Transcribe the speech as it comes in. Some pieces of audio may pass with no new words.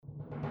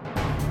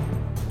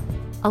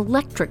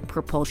electric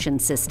propulsion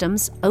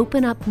systems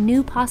open up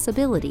new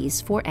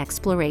possibilities for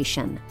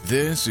exploration.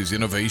 This is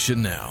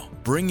Innovation Now,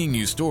 bringing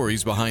you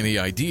stories behind the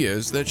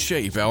ideas that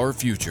shape our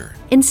future.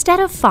 Instead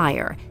of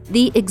fire,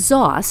 the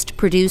exhaust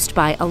produced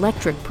by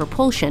electric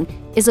propulsion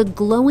is a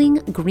glowing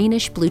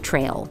greenish-blue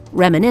trail,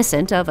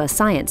 reminiscent of a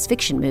science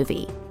fiction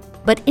movie.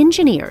 But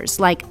engineers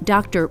like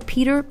Dr.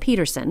 Peter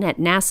Peterson at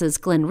NASA's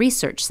Glenn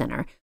Research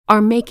Center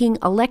are making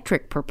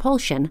electric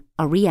propulsion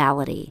a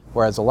reality.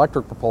 Whereas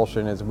electric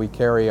propulsion is we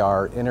carry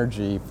our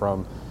energy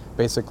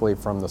basically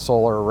from the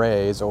solar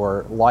rays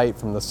or light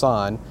from the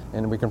sun,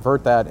 and we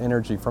convert that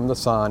energy from the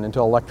sun into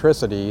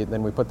electricity.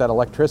 Then we put that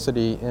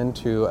electricity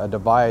into a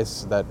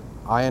device that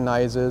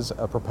ionizes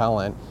a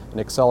propellant and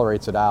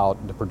accelerates it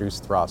out to produce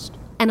thrust.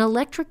 An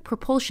electric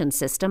propulsion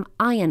system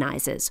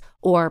ionizes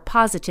or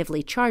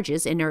positively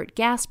charges inert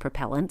gas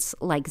propellants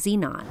like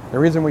xenon. The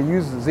reason we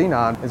use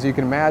xenon is you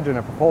can imagine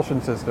a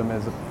propulsion system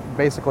is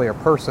basically a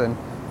person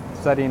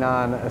sitting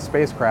on a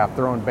spacecraft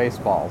throwing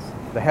baseballs.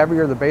 The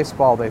heavier the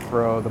baseball they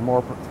throw, the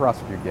more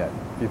thrust you get.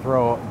 If you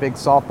throw a big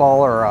softball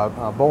or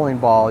a bowling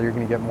ball, you're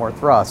going to get more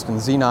thrust, and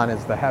xenon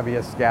is the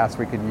heaviest gas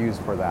we can use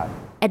for that.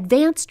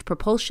 Advanced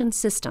propulsion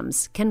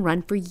systems can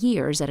run for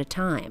years at a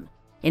time,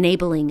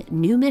 enabling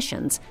new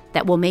missions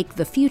that will make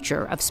the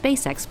future of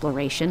space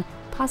exploration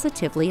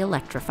positively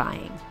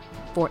electrifying.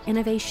 For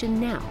Innovation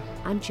Now,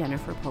 I'm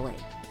Jennifer Pulley.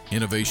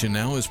 Innovation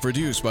Now is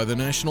produced by the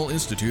National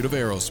Institute of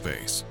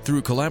Aerospace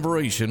through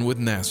collaboration with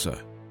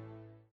NASA.